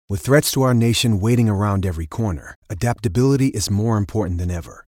With threats to our nation waiting around every corner, adaptability is more important than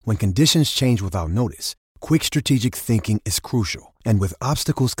ever. When conditions change without notice, quick strategic thinking is crucial. And with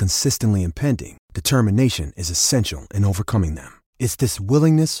obstacles consistently impending, determination is essential in overcoming them. It's this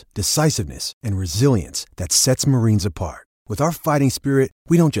willingness, decisiveness, and resilience that sets Marines apart. With our fighting spirit,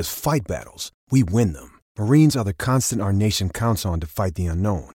 we don't just fight battles, we win them. Marines are the constant our nation counts on to fight the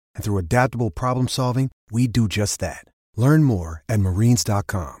unknown. And through adaptable problem solving, we do just that. Learn more at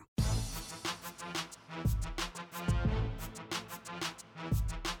marines.com.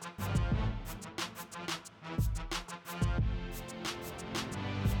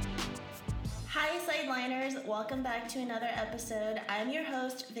 Hi Sideliners, welcome back to another episode. I'm your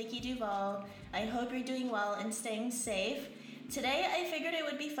host, Vicky Duval. I hope you're doing well and staying safe. Today I figured it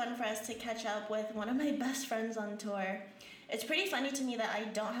would be fun for us to catch up with one of my best friends on tour. It's pretty funny to me that I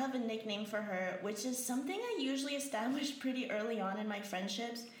don't have a nickname for her, which is something I usually establish pretty early on in my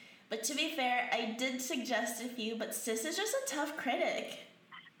friendships. But to be fair, I did suggest a few, but Sis is just a tough critic.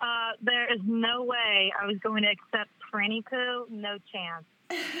 There is no way I was going to accept Franny Poo. No chance.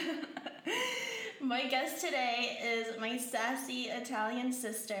 My guest today is my sassy Italian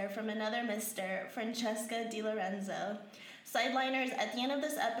sister from another mister, Francesca di Lorenzo. Sideliners, at the end of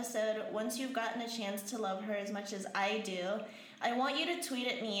this episode, once you've gotten a chance to love her as much as I do, I want you to tweet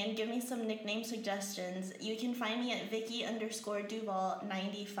at me and give me some nickname suggestions. You can find me at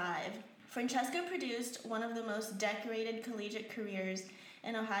Vicky_Duval95. Francesca produced one of the most decorated collegiate careers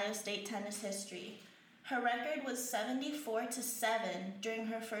in Ohio State tennis history. Her record was 74-7 during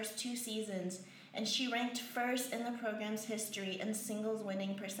her first 2 seasons, and she ranked first in the program's history in singles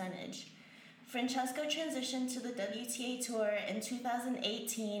winning percentage. Francesca transitioned to the WTA Tour in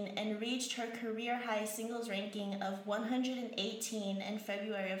 2018 and reached her career-high singles ranking of 118 in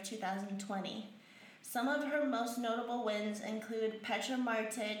February of 2020. Some of her most notable wins include Petra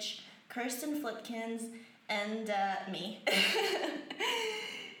Martic, Kirsten Flipkins, and me.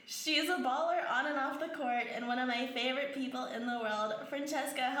 She's a baller on and off the court and one of my favorite people in the world.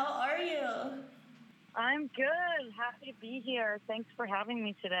 Francesca, how are you? I'm good. Happy to be here. Thanks for having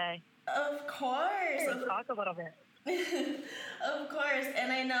me today. Of course. Let's talk a little bit. Of course.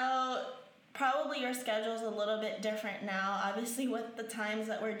 And I know probably your schedule's a little bit different now, obviously with the times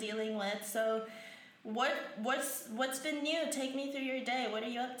that we're dealing with. So what's been new? Take me through your day. What are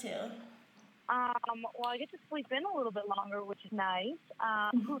you up to? Well, I get to sleep in a little bit longer, which is nice.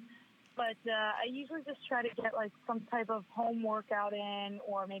 But I usually just try to get like some type of home workout in,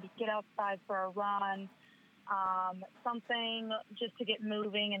 or maybe get outside for a run. Something just to get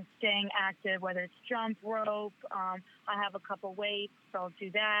moving and staying active, whether it's jump rope. I have a couple weights, so I'll do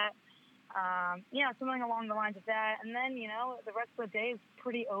that. Something along the lines of that. And then, the rest of the day is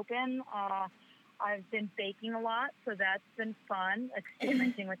pretty open. I've been baking a lot, so that's been fun,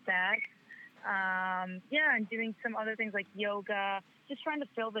 experimenting with that. And doing some other things like yoga, just trying to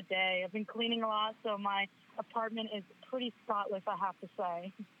fill the day. I've been cleaning a lot, so my apartment is pretty spotless, I have to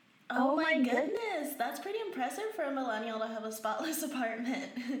say. Oh my goodness, that's pretty impressive for a millennial to have a spotless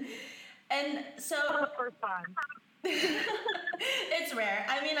apartment. And so... First time. It's rare.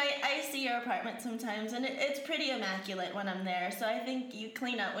 I mean, I see your apartment sometimes, and it's pretty immaculate when I'm there, so I think you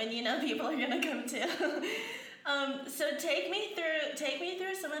clean up when you know people are going to come too. So take me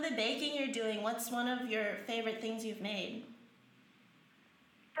through some of the baking you're doing. What's one of your favorite things you've made?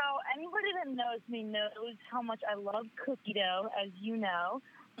 So anybody that knows me knows how much I love cookie dough, as you know.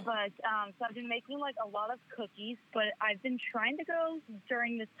 But so I've been making like a lot of cookies, but I've been trying to go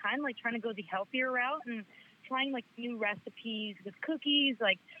during this time, like trying to go the healthier route and trying like new recipes with cookies,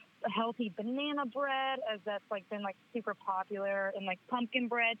 like a healthy banana bread, as that's like been like super popular, and like pumpkin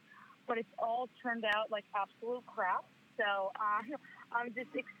bread. But it's all turned out like absolute crap. So I'm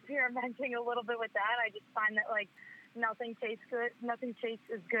just experimenting a little bit with that. I just find that like nothing tastes good. Nothing tastes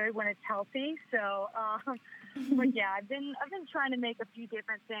as good when it's healthy. So, but yeah, I've been trying to make a few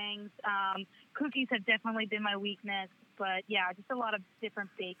different things. Cookies have definitely been my weakness, but yeah, just a lot of different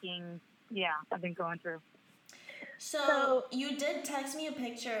baking. Yeah, I've been going through. So you did text me a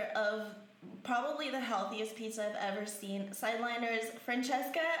picture of probably the healthiest pizza I've ever seen. Sideliners,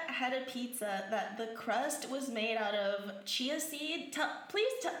 Francesca had a pizza that the crust was made out of chia seed.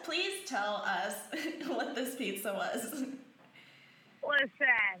 Please tell us what this pizza was.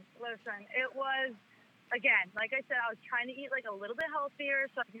 Listen, it was, again, like I said, I was trying to eat like a little bit healthier,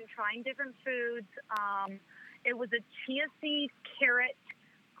 so I've been trying different foods. It was a chia seed carrot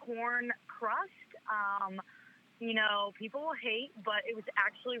corn crust. People will hate, but it was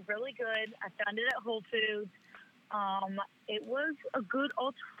actually really good. I found it at Whole Foods. It was a good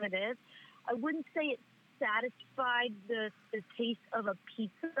alternative. I wouldn't say it satisfied the taste of a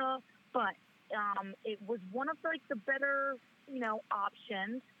pizza, but it was one of like the better,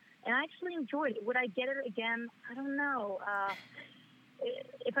 options, and I actually enjoyed it. Would I get it again? I don't know.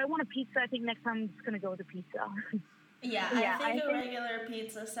 If I want a pizza, I think next time I'm just gonna go with a pizza. Yeah, I think a regular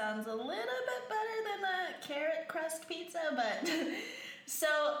pizza sounds a little bit better than a carrot crust pizza, but so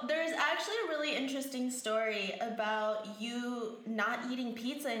there's actually a really interesting story about you not eating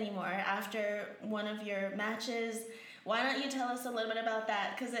pizza anymore after one of your matches. Why don't you tell us a little bit about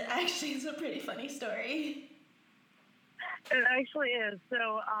that? Because it actually is a pretty funny story. It actually is.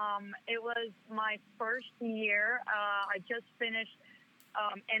 So it was my first year. I just finished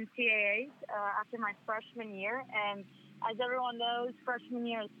NCAAs after my freshman year, and as everyone knows, freshman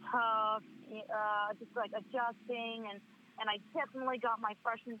year is tough, just like adjusting, and I definitely got my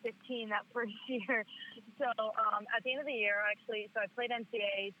freshman 15 that first year. So at the end of the year, actually, so I played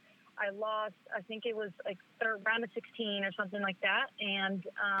NCAAs. I lost, I think it was like third round of 16 or something like that, and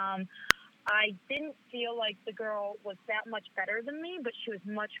I didn't feel like the girl was that much better than me, but she was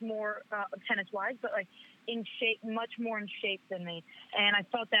much more tennis-wise, but like in shape, much more in shape than me. And I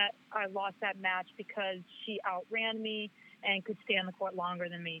felt that I lost that match because she outran me and could stay on the court longer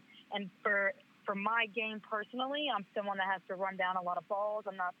than me. And for my game personally, I'm someone that has to run down a lot of balls.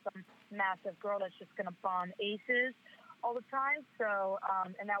 I'm not some massive girl that's just going to bomb aces all the time. So,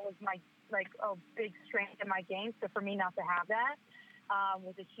 and that was my, like, a big strength in my game. So for me not to have that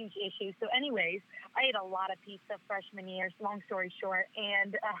was a huge issue. So anyways, I ate a lot of pizza freshman year, long story short.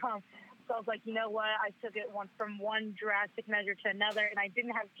 And so I was like, you know what? I took it from one drastic measure to another, and I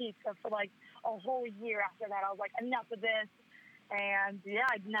didn't have pizza for like a whole year after that. I was like, enough of this. And yeah,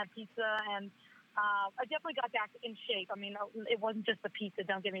 I didn't have pizza, and I definitely got back in shape. I mean, it wasn't just the pizza,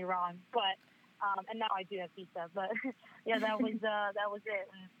 don't get me wrong, but and now I do have pizza. But yeah, that was it.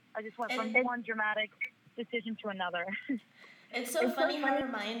 And I just went from one dramatic decision to another. It's so funny how our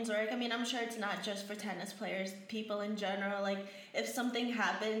minds work. I mean, I'm sure it's not just for tennis players, people in general. Like, if something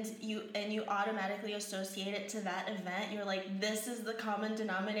happens, you automatically associate it to that event. You're like, this is the common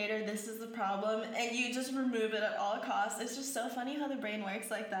denominator, this is the problem, and you just remove it at all costs. It's just so funny how the brain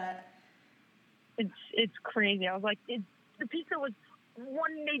works like that. It's crazy. I was like, the pizza was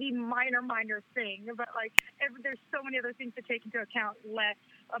one maybe minor thing, but like there's so many other things to take into account.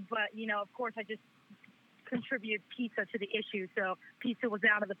 But of course, I just contribute pizza to the issue, so pizza was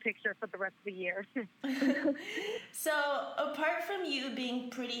out of the picture for the rest of the year. So apart from you being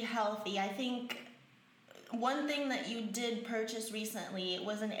pretty healthy, I think one thing that you did purchase recently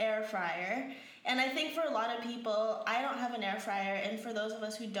was an air fryer. And I think for a lot of people, I don't have an air fryer, and for those of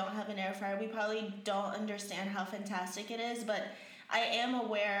us who don't have an air fryer, we probably don't understand how fantastic it is, but I am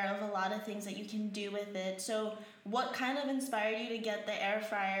aware of a lot of things that you can do with it. So what kind of inspired you to get the air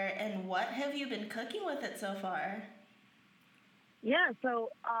fryer, and what have you been cooking with it so far? Yeah, so,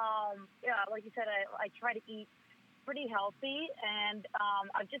 like you said, I try to eat pretty healthy, and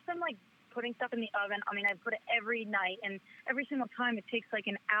I've just been, like, putting stuff in the oven. I mean, I put it every night, and every single time it takes, like,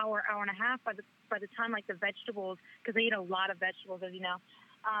 an hour and a half by the time, like, the vegetables, because I eat a lot of vegetables, as you know.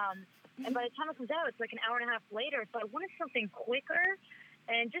 And by the time it comes out, it's like an hour and a half later. So I wanted something quicker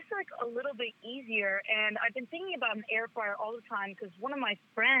and just like a little bit easier. And I've been thinking about an air fryer all the time because one of my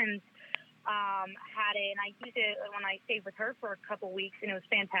friends had it, and I used it when I stayed with her for a couple weeks, and it was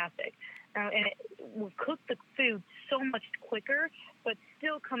fantastic. And it will cook the food so much quicker, but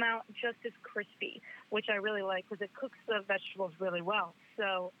still come out just as crispy, which I really like because it cooks the vegetables really well.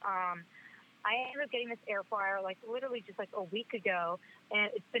 So I ended up getting this air fryer like literally just like a week ago, and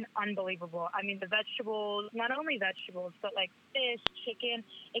it's been unbelievable. I mean, the vegetables, not only vegetables, but like fish, chicken,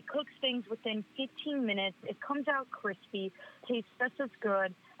 it cooks things within 15 minutes. It comes out crispy, tastes just as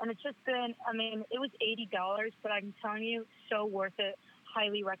good, and it's just been, I mean, it was $80, but I'm telling you, so worth it.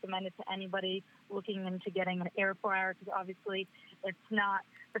 Highly recommend it to anybody looking into getting an air fryer because obviously it's not,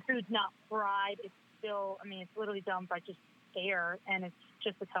 the food's not fried. It's still, I mean, it's literally done by just air, and it's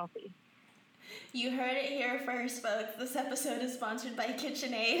just as healthy. You heard it here first, folks. This episode is sponsored by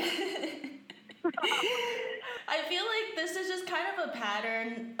KitchenAid. I feel like this is just kind of a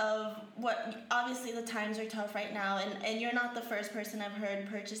pattern of what, obviously the times are tough right now, and you're not the first person I've heard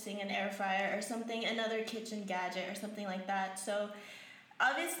purchasing an air fryer or something, another kitchen gadget or something like that. So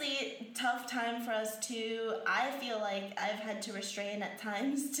obviously, tough time for us too. I feel like I've had to restrain at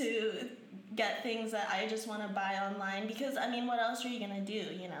times to get things that I just want to buy online because, I mean, what else are you going to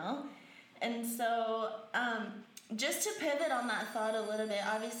do, you know? And so, just to pivot on that thought a little bit,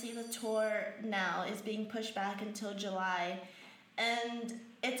 obviously the tour now is being pushed back until July, and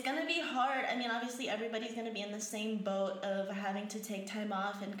it's going to be hard. I mean, obviously everybody's going to be in the same boat of having to take time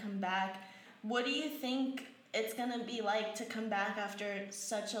off and come back, What do you think it's going to be like to come back after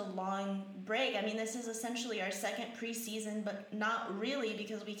such a long break? I mean, this is essentially our second preseason, but not really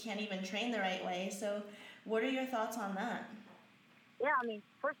because we can't even train the right way. So what are your thoughts on that? Yeah, I mean,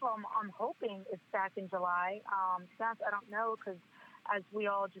 first of all, I'm hoping it's back in July. Since I don't know, because as we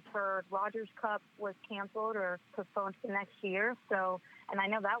all just heard, Rogers Cup was canceled or postponed to next year. So, and I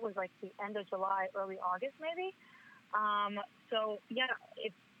know that was like the end of July, early August maybe. So yeah,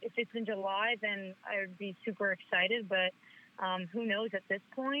 if it's in July, then I would be super excited. But who knows at this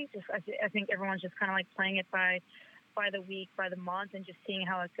point? I think everyone's just kind of like playing it by the week, by the month, and just seeing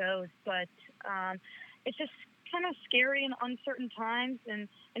how it goes. But it's just kind of scary and uncertain times, and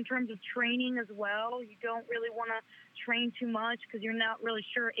in terms of training as well, you don't really want to train too much because you're not really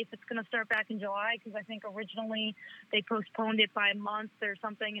sure if it's going to start back in July, because I think originally they postponed it by a month or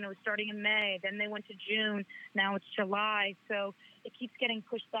something, and it was starting in May, then they went to June, now it's July, so it keeps getting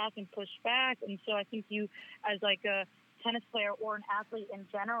pushed back, and so I think you, as like a tennis player or an athlete in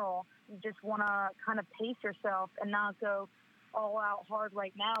general, you just want to kind of pace yourself and not go all out hard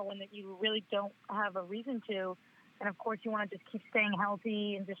right now when you really don't have a reason to. And of course you want to just keep staying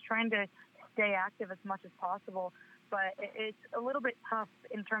healthy and just trying to stay active as much as possible. But it's a little bit tough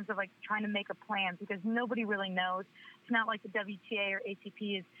in terms of like trying to make a plan because nobody really knows. It's not like the WTA or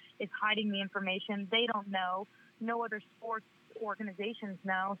ATP is hiding the information. They don't know. No other sports organizations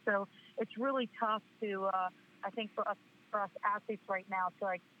know. So it's really tough to, I think for us athletes right now to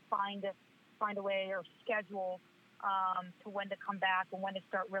like find a way or schedule to when to come back and when to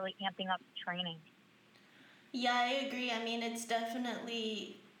start really amping up training. Yeah, I agree. I mean, it's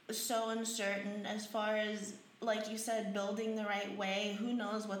definitely so uncertain as far as, like you said, building the right way. Who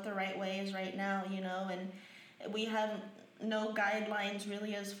knows what the right way is right now, and we have no guidelines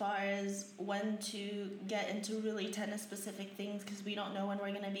really as far as when to get into really tennis-specific things because we don't know when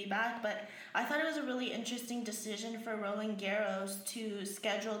we're going to be back. But I thought it was a really interesting decision for Roland Garros to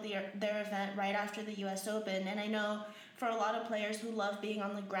schedule their event right after the U.S. Open. And I know for a lot of players who love being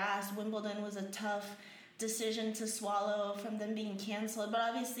on the grass, Wimbledon was a tough decision to swallow from them being canceled. But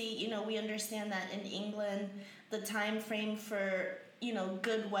obviously, we understand that in England, the time frame for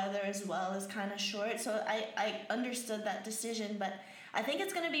good weather as well is kind of short. So I understood that decision, but I think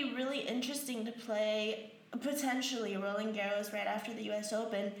it's going to be really interesting to play potentially Roland Garros right after the U.S.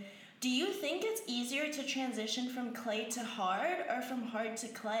 Open. Do you think it's easier to transition from clay to hard or from hard to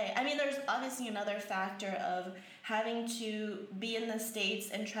clay? I mean, there's obviously another factor of having to be in the States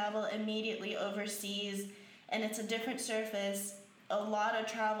and travel immediately overseas, and it's a different surface, a lot of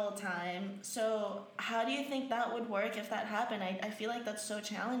travel time. So how do you think that would work if that happened? I feel like that's so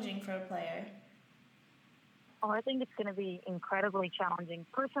challenging for a player. Oh, I think it's going to be incredibly challenging.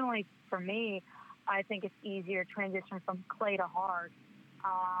 Personally, for me, I think it's easier to transition from clay to hard.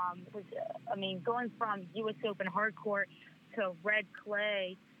 Going from U.S. Open hard court to red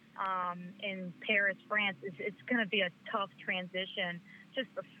clay in Paris, France, it's going to be a tough transition. Just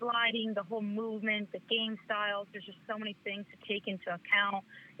the sliding, the whole movement, the game styles. There's just so many things to take into account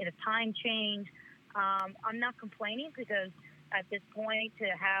in a time change. I'm not complaining because at this point to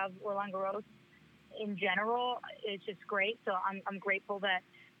have Roland Garros in general is just great. So I'm grateful that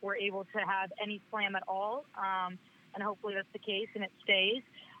we're able to have any slam at all. And hopefully that's the case and it stays.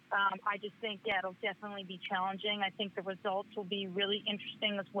 I just think, it'll definitely be challenging. I think the results will be really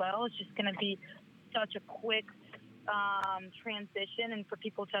interesting as well. It's just going to be such a quick transition, and for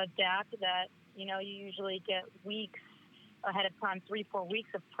people to adapt that, you usually get weeks ahead of time, 3-4 weeks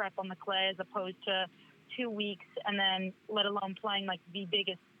of prep on the clay as opposed to 2 weeks, and then let alone playing like the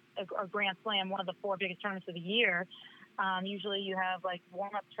biggest, a Grand Slam, one of the 4 biggest tournaments of the year. Usually you have like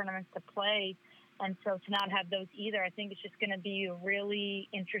warm-up tournaments to play. And so to not have those either, I think it's just going to be a really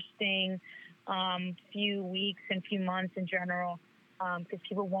interesting few weeks and few months in general because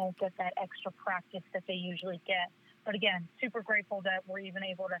people won't get that extra practice that they usually get. But again, super grateful that we're even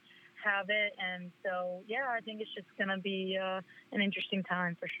able to have it. And so, I think it's just going to be an interesting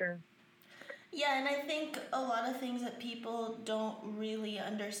time for sure. Yeah, and I think a lot of things that people don't really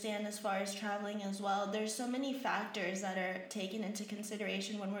understand as far as traveling as well. There's so many factors that are taken into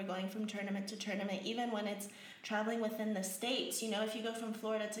consideration when we're going from tournament to tournament, even when it's traveling within the States. If you go from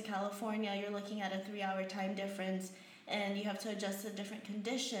Florida to California, you're looking at a 3-hour time difference, and you have to adjust to different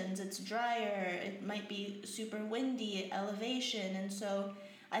conditions. It's drier, it might be super windy, elevation, and so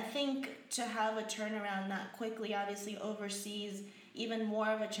I think to have a turnaround that quickly, obviously overseas, even more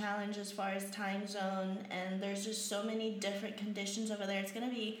of a challenge as far as time zone, and there's just so many different conditions over there. It's gonna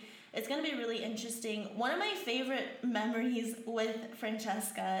be really interesting. One of my favorite memories with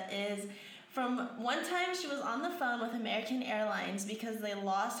Francesca is From one time she was on the phone with American Airlines because they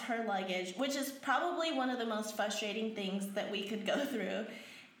lost her luggage, which is probably one of the most frustrating things that we could go through.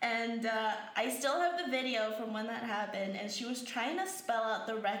 And I still have the video from when that happened, and she was trying to spell out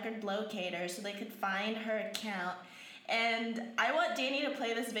the record locator so they could find her account. And I want Danny to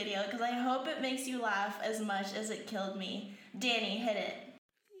play this video because I hope it makes you laugh as much as it killed me. Danny, hit it.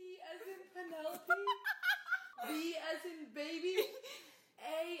 P as in Penelope, B as in baby,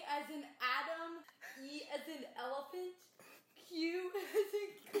 A as in Adam, E as in elephant, Q as in...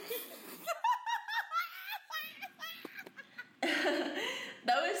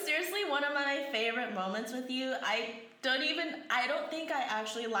 That was seriously one of my favorite moments with you. I don't think I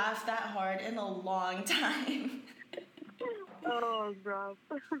actually laughed that hard in a long time. Oh, rough.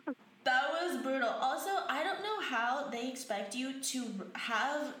 That was brutal. Also, I don't know how they expect you to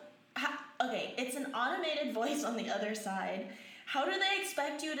okay, it's an automated voice on the other side. How do they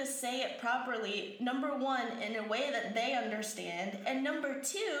expect you to say it properly, number one, in a way that they understand, and number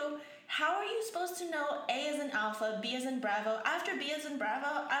two, how are you supposed to know A as in Alpha, B as in Bravo? After B as in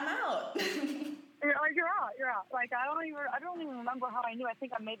Bravo, I'm out. You're out. Like, I don't even remember how I knew. I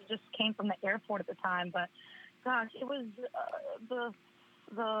think I maybe just came from the airport at the time, but gosh, it was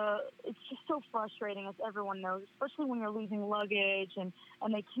it's just so frustrating, as everyone knows, especially when you're losing luggage and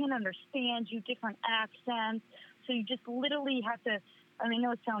they can't understand you, different accents. So you just literally have to, I mean, I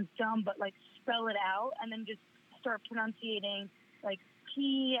know it sounds dumb, but like spell it out and then just start pronunciating like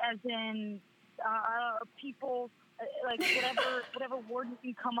P as in people, like whatever word you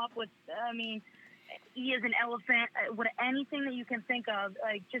can come up with. I mean, E as an elephant, anything that you can think of,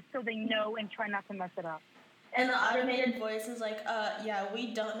 like just so they know and try not to mess it up. And the automated voice is like, yeah,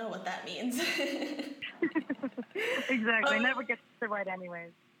 we don't know what that means. Exactly. Never gets it right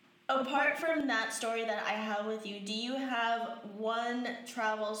anyways. Apart from that story that I have with you, do you have one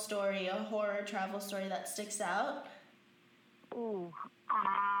travel story, a horror travel story that sticks out? Ooh,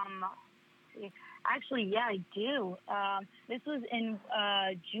 actually, yeah, I do. This was in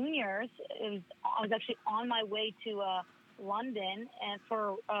juniors. I was actually on my way to London and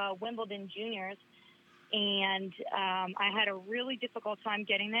for Wimbledon juniors, and I had a really difficult time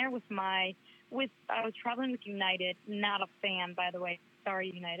getting there I was traveling with United. Not a fan, by the way.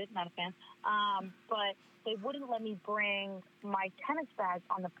 Sorry, United, not a fan. But they wouldn't let me bring my tennis bag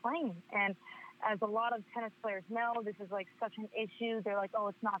on the plane. And as a lot of tennis players know, this is like such an issue. They're like, oh,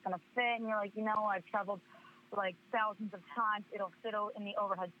 it's not going to fit. And you're like, I've traveled like thousands of times. It'll fit in the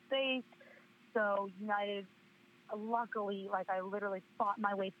overhead space. So United, luckily, like I literally fought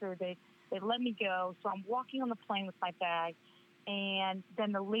my way through. They let me go. So I'm walking on the plane with my bag. And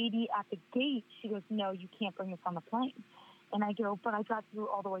then the lady at the gate, she goes, no, you can't bring this on the plane. And I go, but I got through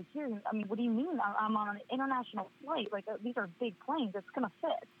all the way here. I mean, what do you mean? I'm on an international flight. Like, these are big planes. It's going to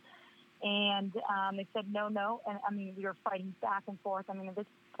fit. And they said, no. And, I mean, we were fighting back and forth. I mean, at this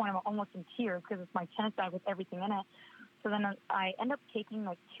point, I'm almost in tears because it's my tennis bag with everything in it. So then I end up taking,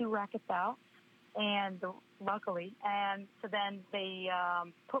 like, 2 rackets out, luckily. And so then they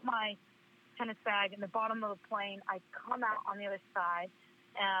put my tennis bag in the bottom of the plane. I come out on the other side.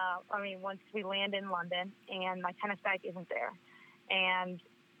 Once we land in London, and my tennis bag isn't there. And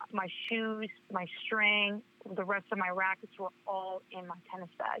my shoes, my string, the rest of my rackets were all in my tennis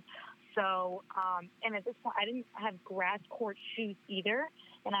bag. So, and at this point, I didn't have grass court shoes either,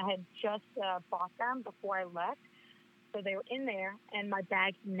 and I had just bought them before I left. So they were in there, and my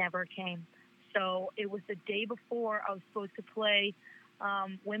bag never came. So it was the day before I was supposed to play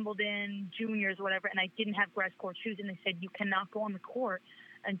Wimbledon juniors or whatever, and I didn't have grass court shoes, and they said, you cannot go on the court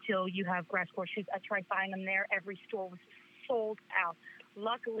until you have grass court shoes. I tried buying them there. Every store was sold out.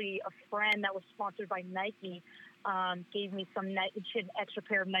 Luckily, a friend that was sponsored by Nike gave me some Nike, she had an extra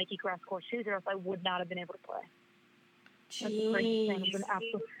pair of Nike grass court shoes, or else I would not have been able to play. Jeez.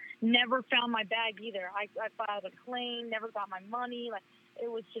 Never found my bag either. I filed a claim, never got my money. Like, it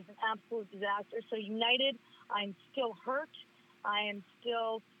was just an absolute disaster. So United, I'm still hurt. I am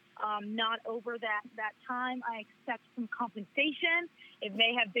still not over that time. I accept some compensation. It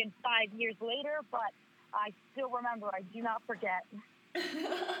may have been 5 years later, but I still remember. I do not forget.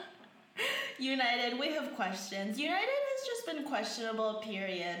 United, we have questions. United has just been questionable,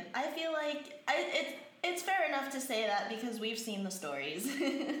 period. I feel like it's fair enough to say that because we've seen the stories.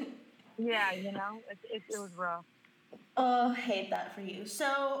 Yeah, it was rough. Oh, hate that for you.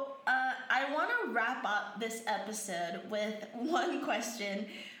 So I want to wrap up this episode with one question.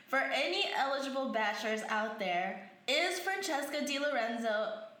 For any eligible bachelors out there, is Francesca Di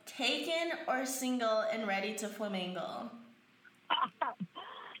Lorenzo taken or single and ready to flamingo?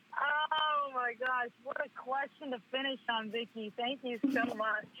 Oh my God, gosh, what a question to finish on, Vicky. Thank you so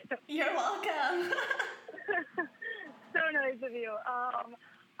much. You're welcome. So nice of you.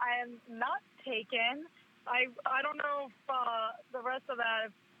 I am not taken. I don't know if the rest of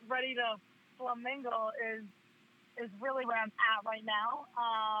that ready to flamingo is really where I'm at right now.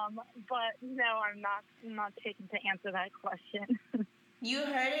 But no, I'm not taken to answer that question. You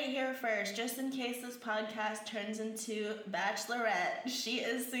heard it here first. Just in case this podcast turns into Bachelorette, she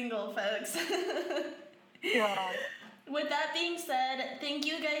is single, folks. Yeah. With that being said, thank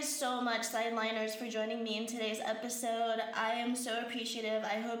you guys so much, Sideliners, for joining me in today's episode. I am so appreciative.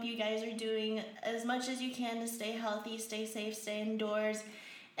 I hope you guys are doing as much as you can to stay healthy, stay safe, stay indoors.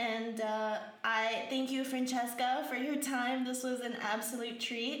 And I thank you, Francesca, for your time. This was an absolute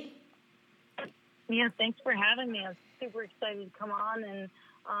treat. Yeah, thanks for having me. I'm super excited to come on, and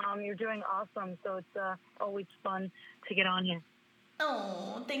you're doing awesome. So it's always fun to get on here.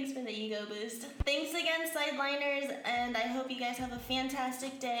 Oh, thanks for the ego boost. Thanks again, Sideliners, and I hope you guys have a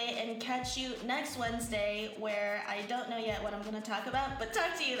fantastic day and catch you next Wednesday, where I don't know yet what I'm going to talk about, but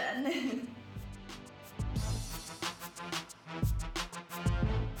talk to you then.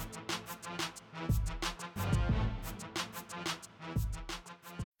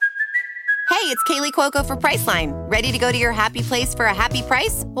 Hey, it's Kaylee Cuoco for Priceline. Ready to go to your happy place for a happy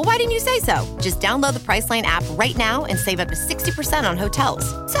price? Well, why didn't you say so? Just download the Priceline app right now and save up to 60% on hotels.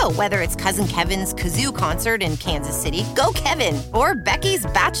 So whether it's Cousin Kevin's Kazoo Concert in Kansas City, go Kevin, or Becky's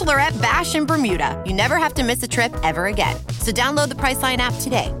Bachelorette Bash in Bermuda, you never have to miss a trip ever again. So download the Priceline app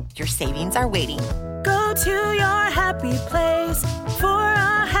today. Your savings are waiting. Go to your happy place for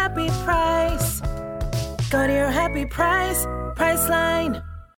a happy price. Go to your happy price, Priceline.